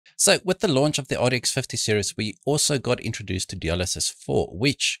So with the launch of the RTX 50 series, we also got introduced to DLSS 4,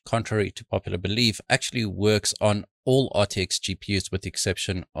 which, contrary to popular belief, actually works on all RTX GPUs with the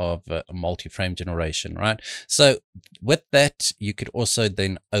exception of multi-frame generation, right? So with that, you could also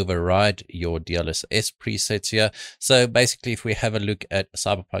then override your DLSS presets here. So basically, if we have a look at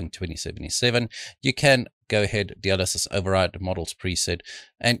Cyberpunk 2077, you can go ahead, DLSS override models preset,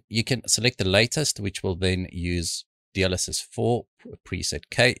 and you can select the latest, which will then use DLSS 4 preset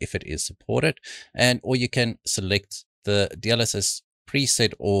K if it is supported, and or you can select the DLSS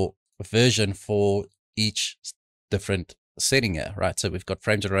preset or version for each different setting here, right? So we've got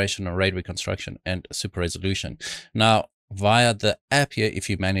frame generation, array reconstruction, and super resolution. Now, via the app here, if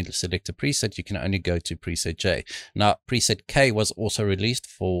you manually select a preset, you can only go to preset J. Now, preset K was also released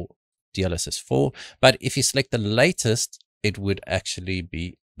for DLSS 4, but if you select the latest, it would actually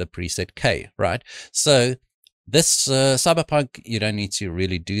be the preset K, right? So this Cyberpunk, you don't need to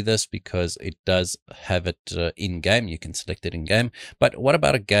really do this because it does have it in-game. You can select it in-game. But what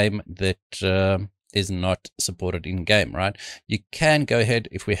about a game that is not supported in-game, right? You can go ahead,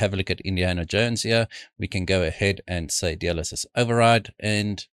 if we have a look at Indiana Jones here, we can go ahead and say DLSS override.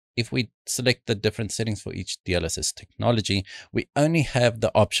 And if we select the different settings for each DLSS technology, we only have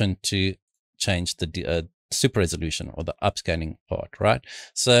the option to change the super resolution or the upscaling part, right?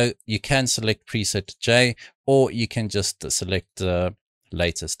 So you can select preset J, or you can just select the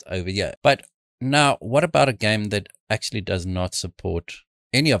latest over here. But now, what about a game that actually does not support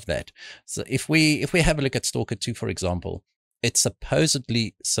any of that? So if we have a look at Stalker 2, for example, it's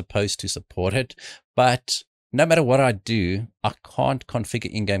supposedly supposed to support it, but no matter what I do, I can't configure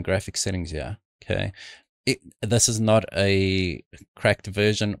in-game graphics settings here. Okay. This is not a cracked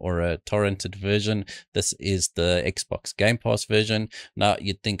version or a torrented version. This is the Xbox Game Pass version. Now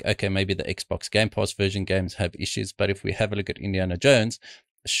you'd think, okay, maybe the Xbox Game Pass version games have issues, but if we have a look at Indiana Jones,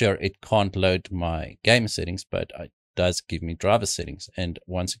 sure, it can't load my game settings, but it does give me driver settings. And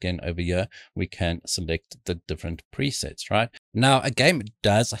once again, over here, we can select the different presets, right? Now, a game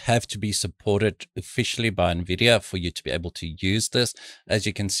does have to be supported officially by Nvidia for you to be able to use this. As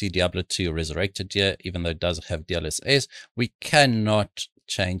you can see, Diablo 2 Resurrected here, even though it does have DLSS, we cannot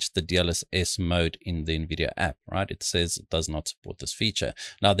change the DLSS mode in the Nvidia app, right? It says it does not support this feature.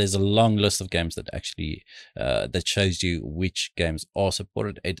 Now, there's a long list of games that actually that shows you which games are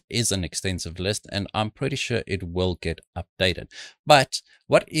supported. It is an extensive list, and I'm pretty sure it will get updated. But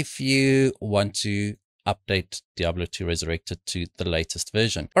what if you want to update Diablo 2 Resurrected to the latest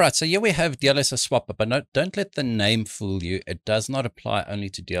version? All right, so here we have DLSS Swapper, but don't let the name fool you. It does not apply only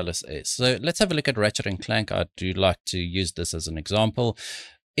to DLSS. So let's have a look at Ratchet and Clank. I do like to use this as an example.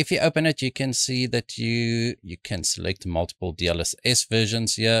 If you open it, you can see that you can select multiple DLSS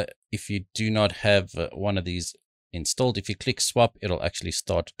versions here. If you do not have one of these installed, if you click swap, it'll actually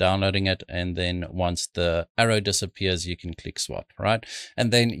start downloading it, and then once the arrow disappears, you can click swap, right?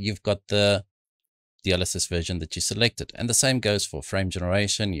 And then you've got the DLSS version that you selected, and the same goes for frame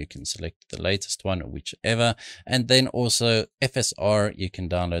generation. You can select the latest one, whichever, and then also FSR, you can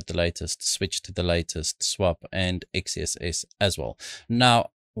download the latest, switch to the latest, swap, and XeSS as well.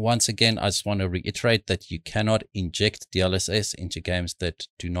 Now, once again, I just want to reiterate that you cannot inject DLSS into games that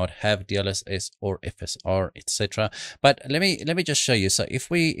do not have DLSS or FSR, etc. But let me just show you. So if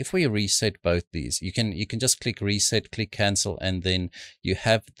we reset both these, you can just click reset, click cancel, and then you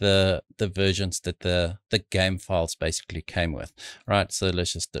have the versions that the game files basically came with, right? So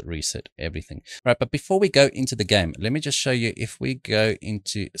let's just reset everything, right? But before we go into the game, let me just show you. If we go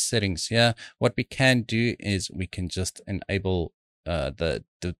into settings here, what we can do is we can just enable the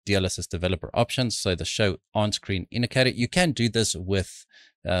DLSS developer options, so the show on-screen indicator. You can do this with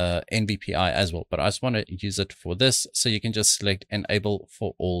NVPI as well, but I just want to use it for this. So you can just select enable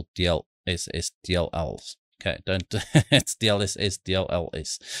for all DLSS DLLs. Okay, don't it's DLSS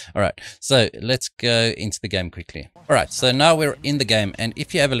DLLS. All right, so let's go into the game quickly. All right, so now we're in the game, and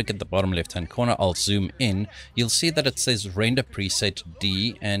if you have a look at the bottom left hand corner, I'll zoom in. You'll see that it says render preset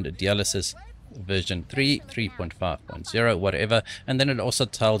D and DLSS version 3, 3.5.0, whatever, and then it also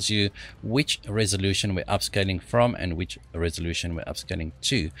tells you which resolution we're upscaling from and which resolution we're upscaling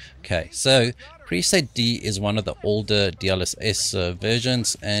to. Okay, so preset D is one of the older DLSS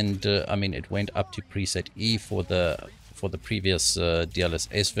versions, and I mean, it went up to preset E for the previous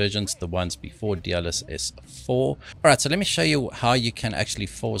DLSS versions, the ones before DLSS 4. All right, so let me show you how you can actually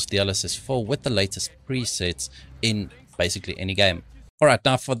force DLSS 4 with the latest presets in basically any game. All right,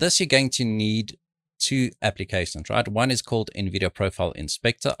 now for this, you're going to need two applications, right? One is called Nvidia Profile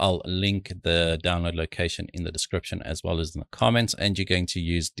Inspector. I'll link the download location in the description as well as in the comments, and you're going to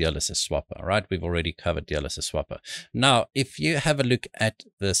use DLSS Swapper, right? We've already covered DLSS Swapper. Now, if you have a look at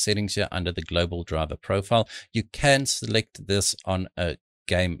the settings here under the global driver profile, you can select this on a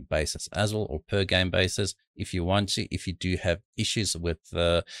game basis as well, or per game basis if you want to. If you do have issues with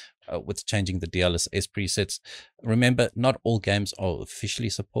changing the DLSS presets, remember not all games are officially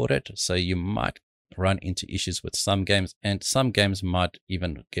supported, so you might run into issues with some games, and some games might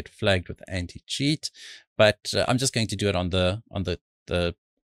even get flagged with anti-cheat. But I'm just going to do it on the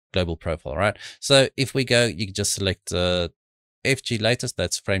global profile, right? So if we go, you can just select FG latest,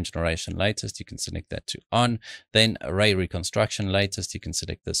 that's frame generation latest, you can select that to on. Then array reconstruction latest, you can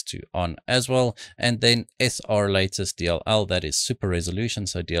select this to on as well. And then SR latest DLL, that is super resolution,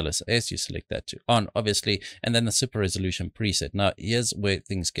 so DLSS, you select that to on, obviously. And then the super resolution preset. Now here's where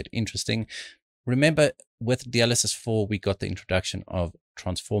things get interesting. Remember, with DLSS 4 we got the introduction of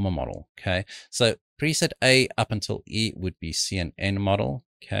transformer model. Okay, so preset A up until E would be CNN model.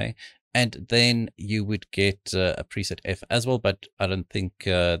 Okay, and then you would get a preset F as well, but I don't think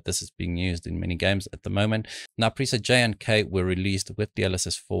this is being used in many games at the moment. Now preset J and K were released with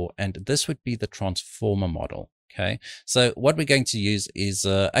DLSS 4, and this would be the transformer model. Okay, so what we're going to use is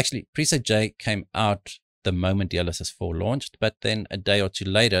actually preset J came out the moment DLSS 4 launched, but then a day or two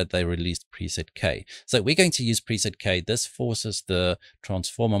later they released preset K. So we're going to use preset K. This forces the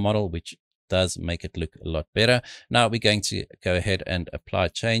transformer model, which does make it look a lot better. Now we're going to go ahead and apply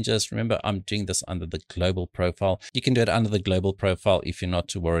changes. Remember, I'm doing this under the global profile. You can do it under the global profile if you're not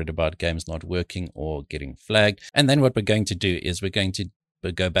too worried about games not working or getting flagged. And then what we're going to do is we're going to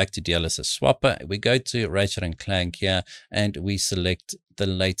go back to DLSS Swapper. We go to Ratchet and Clank here, and we select the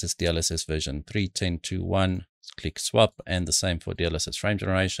latest DLSS version 3.10.2.1. Click swap, and the same for DLSS frame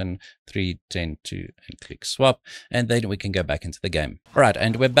generation 3.10.2 and click swap, and then we can go back into the game. All right,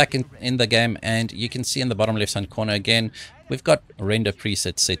 and we're back in the game, and you can see in the bottom left hand corner again we've got render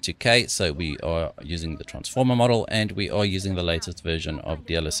preset set to K, so we are using the transformer model, and we are using the latest version of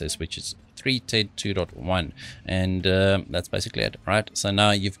DLSS, which is 3.10.2.1, and that's basically it, right? So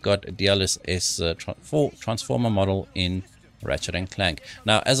now you've got a DLSS 4 transformer model in Ratchet and Clank.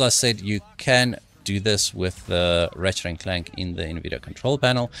 Now, as I said, you can do this with the Ratchet and Clank in the Nvidia control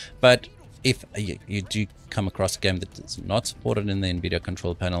panel, but if you do come across a game that is not supported in the Nvidia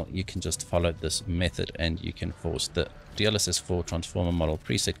control panel, you can just follow this method and you can force the DLSS 4 transformer model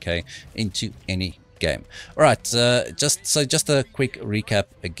preset K into any game. All right, just a quick recap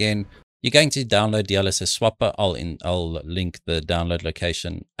again. You're going to download DLSS Swapper. I'll link the download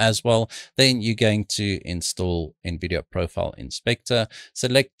location as well. Then you're going to install Nvidia Profile Inspector.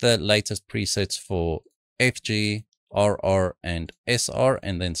 Select the latest presets for FG, RR, and SR,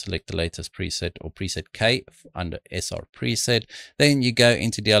 and then select the latest preset or preset K under SR preset. Then you go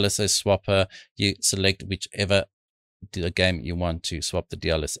into DLSS Swapper. You select whichever the game you want to swap the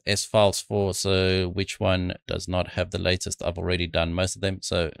DLSS files for. So which one does not have the latest? I've already done most of them,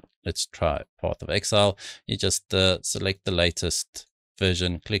 so let's try Path of Exile. You just select the latest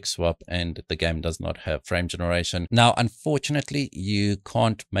version, click swap, and the game does not have frame generation. Now unfortunately you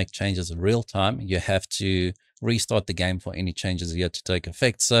can't make changes in real time. You have to restart the game for any changes yet to take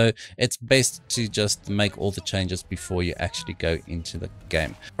effect. So it's best to just make all the changes before you actually go into the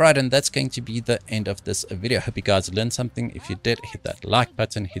game. All right, and that's going to be the end of this video. I hope you guys learned something. If you did, hit that like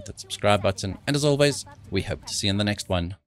button, hit that subscribe button, and as always, we hope to see you in the next one.